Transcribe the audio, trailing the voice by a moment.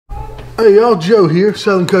Hey y'all, Joe here,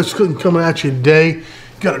 Southern Coast Cooking coming at you today.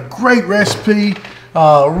 Got a great recipe.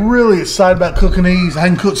 Really excited about cooking these. I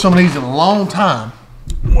hadn't cooked some of these in a long time.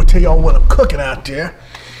 I'm gonna tell y'all what I'm cooking out there.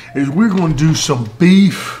 Is we're gonna do some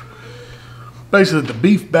beef. Basically the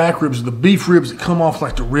beef back ribs, the beef ribs that come off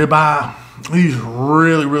like the ribeye. These are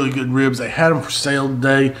really good ribs. They had them for sale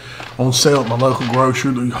today, on sale at my local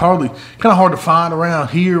grocer. They're kind of hard to find around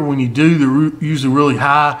here. When you do, they're usually really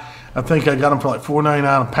high. I think I got them for like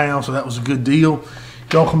 $4.99 a pound, so that was a good deal.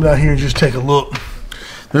 Y'all come down here and just take a look.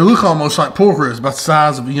 They look almost like pork ribs, about the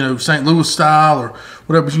size of, you know, St. Louis style or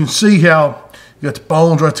whatever. But you can see how you got the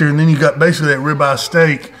bones right there, and then you got basically that ribeye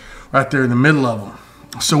steak right there in the middle of them.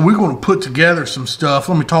 So we're going to put together some stuff.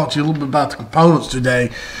 Let me talk to you a little bit about the components today.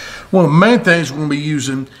 One of the main things we're going to be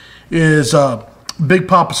using is Big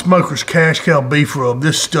Poppa Smoker's Cash Cow beef rub.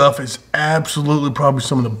 This stuff is absolutely probably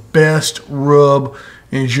some of the best rub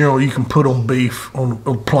in general you can put on beef on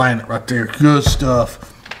the planet right there. Good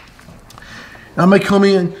stuff. I may come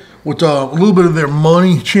in with a little bit of their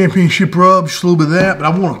Money Championship rub, just a little bit of that, but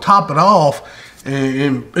I want to top it off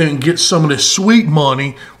and get some of this sweet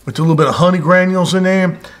Money with a little bit of honey granules in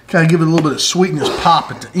there, kind of give it a little bit of sweetness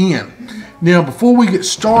pop at the end. Now, before we get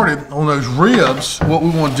started on those ribs, what we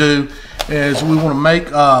want to do is we want to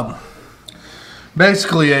make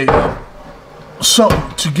basically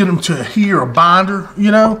something to get them to adhere, a binder, you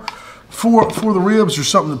know, for the ribs, or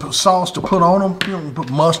something to put sauce to put on them. You don't put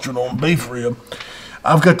mustard on beef rib.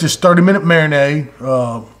 I've got this 30-minute marinade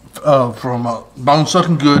from Bone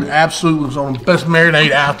Sucking Good. Absolutely, it's on the best marinade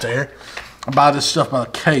out there. I buy this stuff by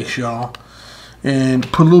the case, y'all,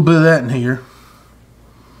 and put a little bit of that in here.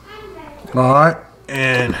 All right,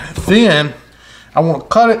 and then I want to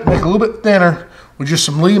cut it, make it a little bit thinner with just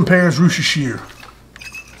some Lee & Perrins Worcestershire.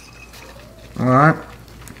 All right,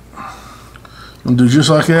 I'm gonna do just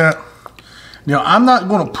like that. Now I'm not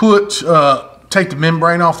going to take the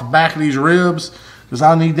membrane off the back of these ribs because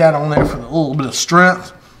I need that on there for a little bit of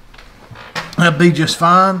strength. That'd be just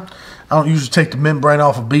fine. I don't usually take the membrane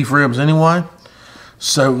off of beef ribs anyway.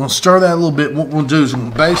 So we're gonna stir that a little bit. What we're gonna do is we're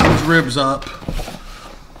gonna base these ribs up.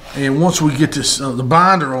 And once we get this, the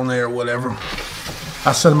binder on there or whatever,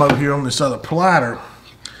 I set them over here on this other platter,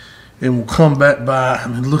 and we'll come back by. I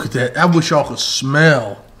mean, look at that. I wish y'all could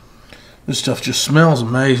smell. This stuff just smells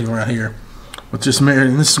amazing right here. With this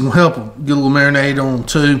marinade, this will help get a little marinade on them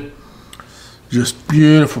too. Just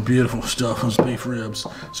beautiful, beautiful stuff, those beef ribs.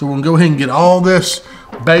 So we're gonna go ahead and get all this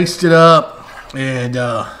basted up, and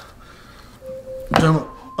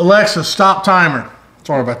Alexa, stop timer.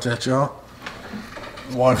 Sorry about that, y'all.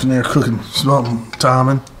 Wife's in there cooking something,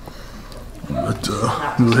 timing. But go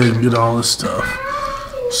ahead and get all this stuff.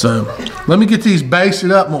 So let me get these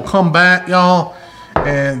basted up, and we'll come back, y'all,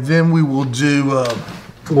 and then we will do.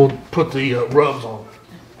 We'll put the rubs on.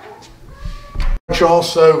 Y'all,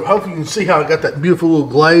 so hopefully you can see how I got that beautiful little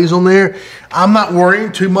glaze on there. I'm not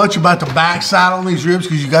worrying too much about the back side on these ribs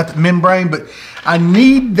because you got the membrane, but I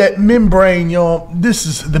need that membrane, y'all. This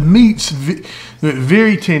is the meat's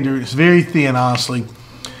very tender. It's very thin, honestly.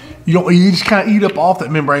 You just kind of eat up off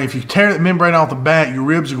that membrane. If you tear that membrane off the back, your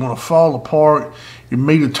ribs are going to fall apart. Your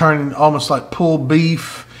meat will turn almost like pulled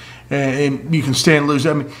beef, and you can stand loose.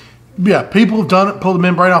 I mean, yeah, people have done it, pull the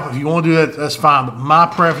membrane off. If you want to do that, that's fine. But my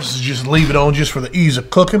preference is just leave it on just for the ease of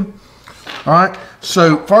cooking. All right.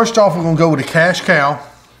 So first off, we're going to go with a Cash Cow.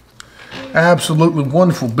 Absolutely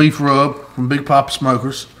wonderful beef rub from Big Poppa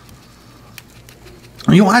Smokers.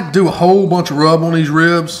 You don't have to do a whole bunch of rub on these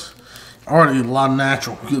ribs. I already get a lot of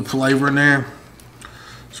natural good flavor in there.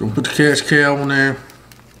 So we'll put the Cash Cow on there.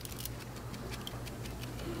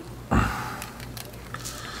 I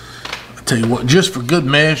tell you what, just for good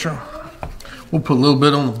measure, we'll put a little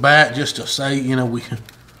bit on the back just to say, you know, we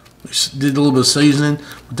did a little bit of seasoning.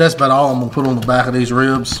 But that's about all I'm going to put on the back of these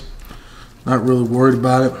ribs. Not really worried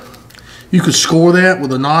about it. You could score that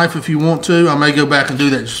with a knife if you want to. I may go back and do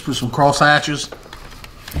that just for some cross hatches.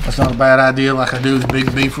 That's not a bad idea like I do with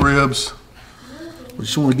big beef ribs. I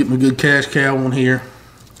just want to get my good Cash Cow on here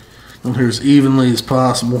as evenly as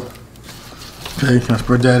possible. Okay, can I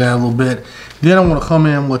spread that out a little bit? Then I want to come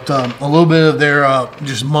in with a little bit of their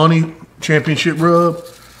just Money Championship rub.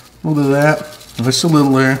 A little bit of that. Just a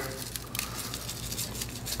little there.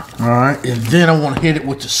 All right, and then I want to hit it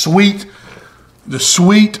with the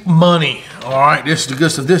sweet Money. All right, this is the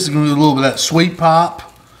good stuff. This is going to be a little bit of that sweet pop.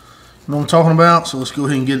 You know what I'm talking about? So let's go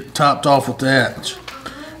ahead and get it topped off with that.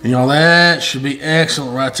 And y'all, that should be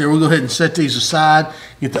excellent right there. We'll go ahead and set these aside,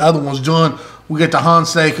 get the other ones done. We'll get the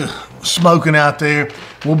Hunsaker smoking out there.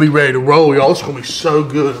 We'll be ready to roll, y'all. It's going to be so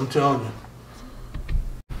good, I'm telling you.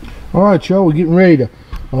 All right, y'all, we're getting ready to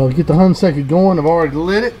get the Hunsaker going. I've already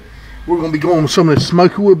lit it. We're going to be going with some of the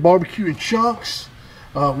smoky wood barbecue in chunks.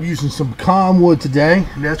 We're using some pecan wood today.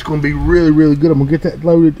 That's going to be really, really good. I'm going to get that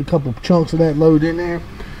loaded, a couple of chunks of that loaded in there.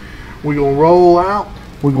 We're going to roll out.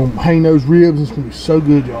 We're going to hang those ribs. It's going to be so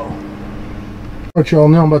good, y'all. Alright, y'all,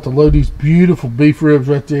 now I'm about to load these beautiful beef ribs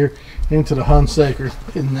right there into the Hunsaker.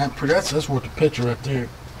 Isn't that pretty? That's worth the picture right there.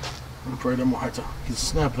 I'm afraid I'm going to have to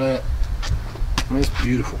snap that. That's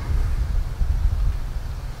beautiful.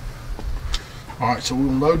 Alright, so we're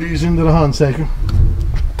going to load these into the Hunsaker.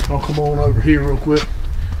 I'll come on over here real quick.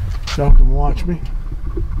 Y'all can watch me.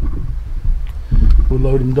 We'll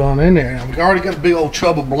load them down in there. I've already got a big old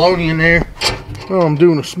chub of bologna in there. Well, I'm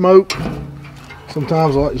doing a smoke.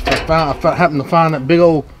 Sometimes if I happen to find that big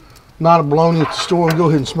old knot of bologna at the store, I'll go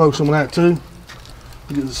ahead and smoke some of that too.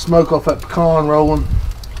 Get the smoke off that pecan rolling.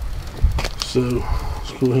 So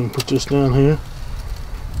let's go ahead and put this down here.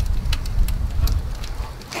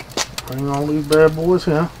 Bring all these bad boys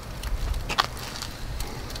here.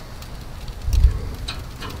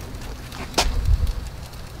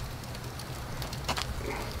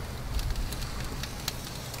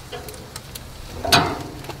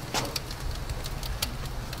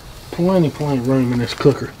 Plenty of room in this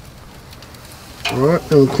cooker. Alright,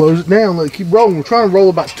 then we'll close it down, let it keep rolling. We're trying to roll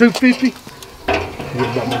about 250. Get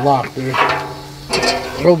about my lock there.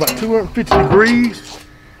 Roll about 250 degrees,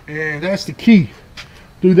 and that's the key.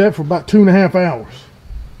 Do that for about 2.5 hours.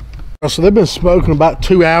 So they've been smoking about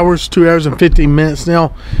 2 hours, 2 hours and 15 minutes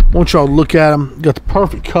now. I want y'all to look at them. Got the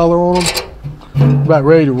perfect color on them. About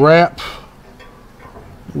ready to wrap.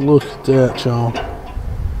 Look at that, y'all.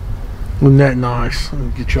 Isn't that nice? Let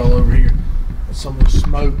me get y'all over here. Let some of the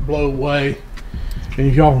smoke blow away.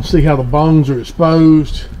 And y'all can see how the bones are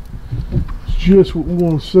exposed. It's just what we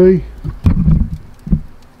want to see.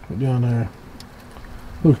 Right down there.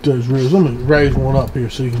 Look at those ribs. Let me raise one up here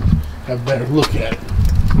so you can have a better look at it.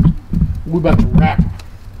 We're about to wrap them.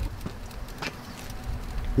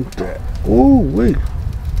 Look at that. Oh, wait.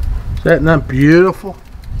 Is that not beautiful?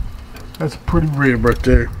 That's a pretty rib right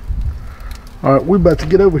there. Alright, we're about to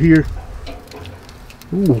get over here.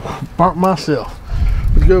 Ooh, burnt myself.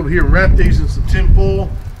 Let's go over here and wrap these in some tin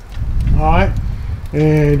foil. Alright,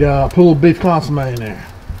 and put a little beef consomme in there.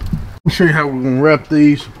 Let me show you how we're going to wrap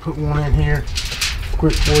these. Put one in here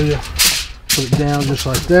quick for you. Put it down just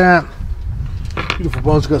like that. Beautiful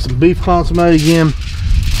bones. Got some beef consomme again.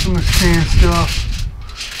 Some of this canned stuff.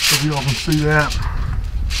 If y'all can see that.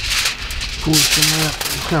 Pull it from that.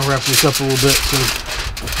 Just kind of wrap this up a little bit so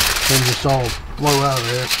then just all flow out of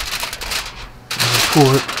there.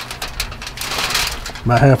 Pour it.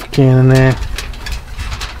 About half a can in there.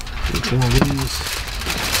 Each one of these.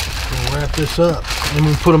 We'll wrap this up. And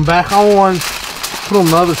we'll put them back on. Put on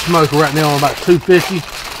the other smoker right now on about 250.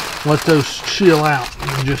 Let those chill out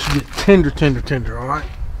and just get tender, alright?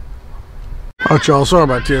 Alright, y'all, sorry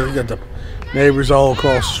about that. We got the neighbors all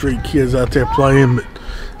across the street, kids out there playing, but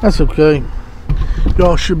that's okay.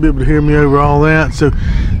 Y'all should be able to hear me over all that. So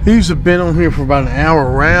these have been on here for about an hour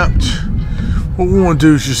wrapped. What we want to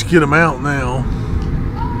do is just get them out now.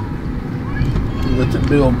 Got that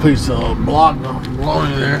big old piece of block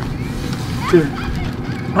bologna there.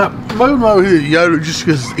 I'm moving over here to Yoda just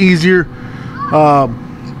because it's easier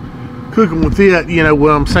cooking with it. You know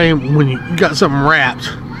what I'm saying? When you got something wrapped,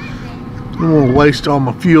 I don't want to waste all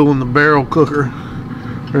my fuel in the barrel cooker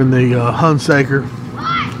or in the Hunsaker.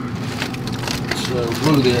 So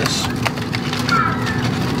look at this.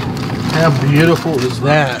 How beautiful is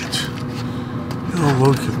that? Oh,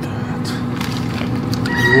 look at that.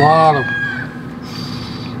 A lot of,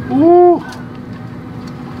 ooh,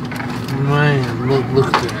 man, look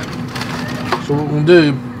at that. So what we're going to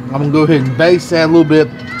do, I'm going to go ahead and baste that a little bit.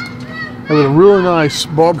 I've got a really nice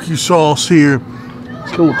barbecue sauce here.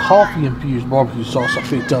 It's got a little coffee infused barbecue sauce I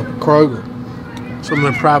picked up at Kroger. Some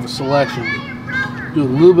of their private selection. Do a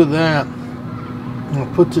little bit of that. I'm going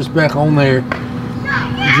to put this back on there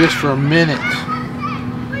just for a minute.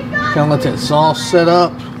 Kind of let that sauce set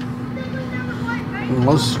up. And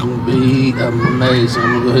this is going to be amazing.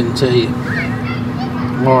 I'm going to go ahead and tell you.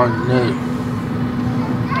 I already know.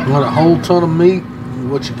 Not a whole ton of meat.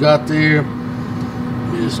 What you got there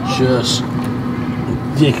is just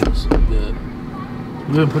ridiculously good.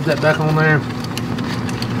 I'm going to put that back on there.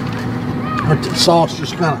 Let the sauce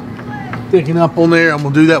just kind of thicken up on there. I'm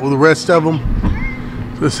going to do that with the rest of them.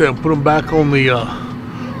 So let's say I'll put them back on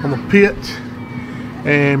the pit.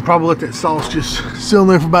 And probably let that sauce just sit in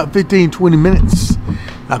there for about 15-20 minutes.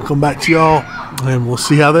 I'll come back to y'all and we'll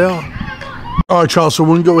see how they are. Alright, y'all, so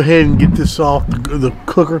we're going to go ahead and get this off the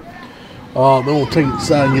cooker. Then we'll take it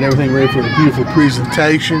inside and get everything ready for the beautiful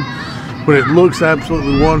presentation. But it looks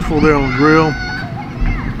absolutely wonderful there on the grill.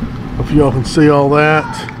 if y'all can see all that.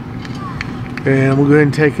 And we'll go ahead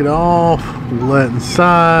and take it off, let it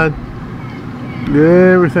inside.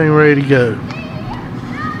 Everything ready to go.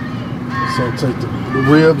 So I'll take the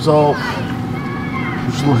ribs off.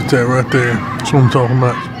 Just look at that right there. That's what I'm talking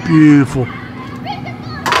about. It's beautiful.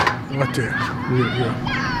 Right there.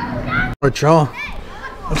 Yeah. Alright, y'all.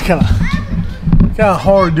 It's kind of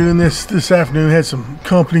hard doing this afternoon. Had some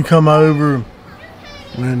company come over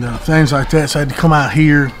and things like that. So I had to come out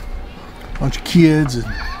here. A bunch of kids and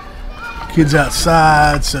kids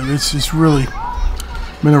outside. So it's just really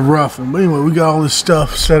been a rough one. But anyway, we got all this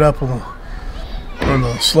stuff set up on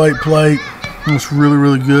the slate plate. It's really,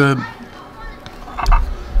 really good.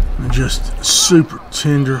 And just super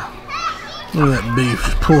tender. Look at that beef.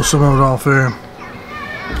 Just pull some of it off there.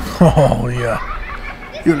 Oh yeah.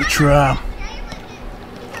 Give it a try.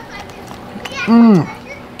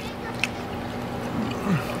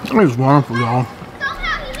 It's wonderful, y'all.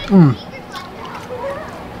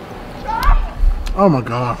 Oh my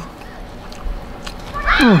gosh.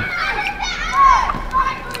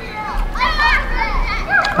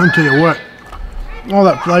 I tell you what, all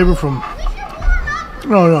that flavor from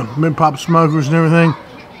mid pop smokers and everything,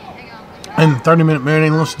 and 30-minute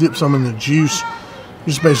marinade. Let's dip some in the juice.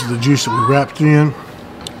 Just basically the juice that we wrapped it in.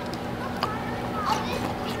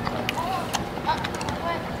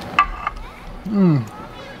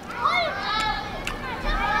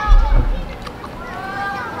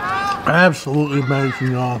 Absolutely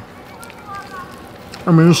amazing, y'all.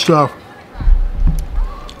 I mean, this stuff,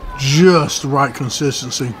 just the right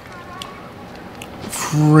consistency.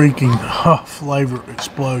 Freaking flavor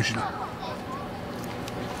explosion.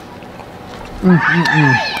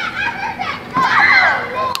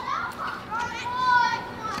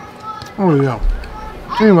 Oh yeah.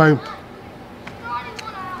 Anyway,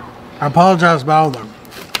 I apologize about all the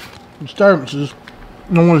disturbances,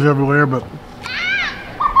 noise everywhere, but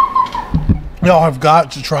y'all have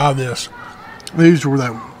got to try this. These were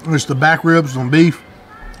it's the back ribs on beef.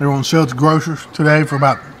 They were on sale at the grocers today for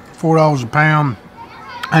about $4 a pound.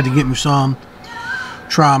 I had to get me some,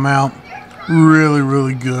 try them out. Really,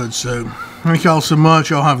 really good. So thank y'all so much.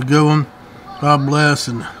 Y'all have a good one. God bless,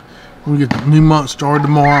 and we'll get the new month started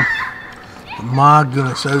tomorrow. But my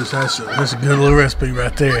goodness, that's a good little recipe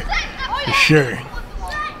right there for sure.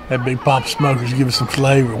 That big pop smokers give us some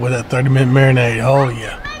flavor with that 30-minute marinade. Oh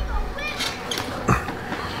yeah.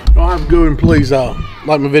 Y'all have a good one. Please like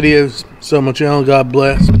my videos so much, y'all. God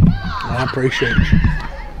bless. I appreciate you.